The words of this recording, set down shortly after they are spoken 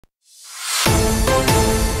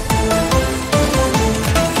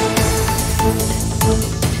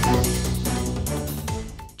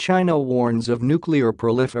China warns of nuclear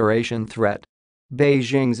proliferation threat.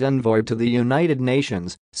 Beijing's envoy to the United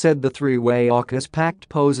Nations said the three-way AUKUS pact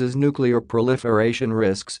poses nuclear proliferation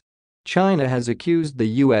risks. China has accused the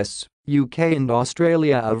US, UK and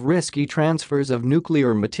Australia of risky transfers of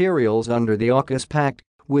nuclear materials under the AUKUS pact,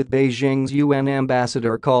 with Beijing's UN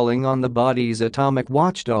ambassador calling on the body's atomic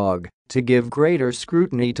watchdog to give greater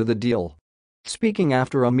scrutiny to the deal. Speaking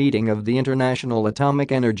after a meeting of the International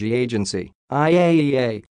Atomic Energy Agency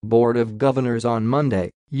 (IAEA) Board of Governors on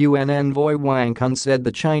Monday, UN envoy Wang Qun said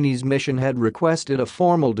the Chinese mission had requested a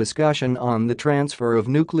formal discussion on the transfer of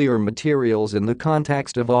nuclear materials in the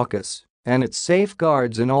context of AUKUS and its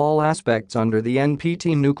safeguards in all aspects under the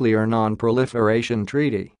NPT Nuclear Non Proliferation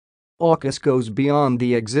Treaty. AUKUS goes beyond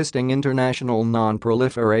the existing international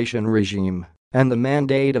non-proliferation regime and the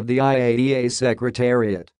mandate of the IAEA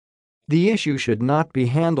Secretariat. The issue should not be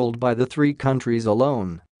handled by the three countries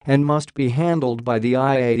alone and must be handled by the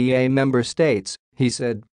IAEA member states, he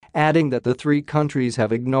said, adding that the three countries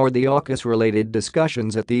have ignored the AUKUS-related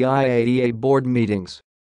discussions at the IAEA Board meetings.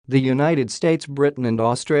 The United States, Britain and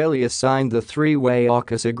Australia signed the three-way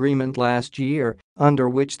AUKUS agreement last year, under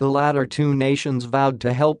which the latter two nations vowed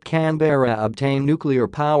to help Canberra obtain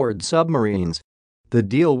nuclear-powered submarines. The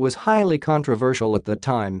deal was highly controversial at the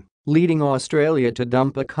time, leading Australia to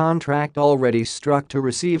dump a contract already struck to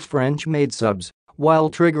receive French-made subs,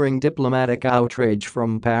 while triggering diplomatic outrage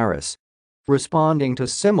from Paris. Responding to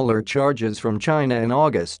similar charges from China in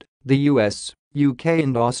August, the US, UK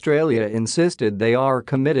and Australia insisted they are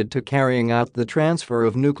committed to carrying out the transfer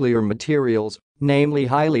of nuclear materials, namely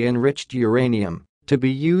highly enriched uranium, to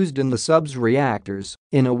be used in the subs' reactors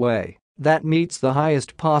in a way that meets the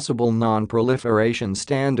highest possible non-proliferation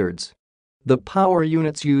standards. The power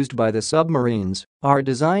units used by the submarines are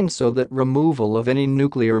designed so that removal of any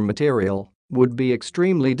nuclear material would be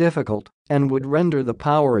extremely difficult and would render the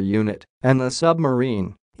power unit and the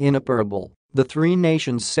submarine inoperable, the three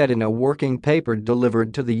nations said in a working paper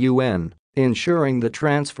delivered to the UN, ensuring the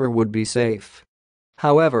transfer would be safe.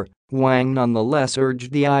 However, Wang nonetheless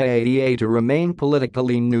urged the IAEA to remain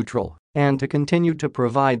politically neutral and to continue to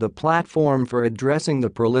provide the platform for addressing the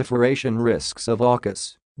proliferation risks of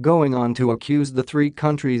AUKUS, going on to accuse the three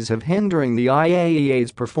countries of hindering the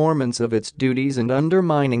IAEA's performance of its duties and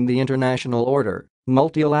undermining the international order,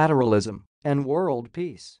 multilateralism, and world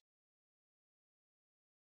peace.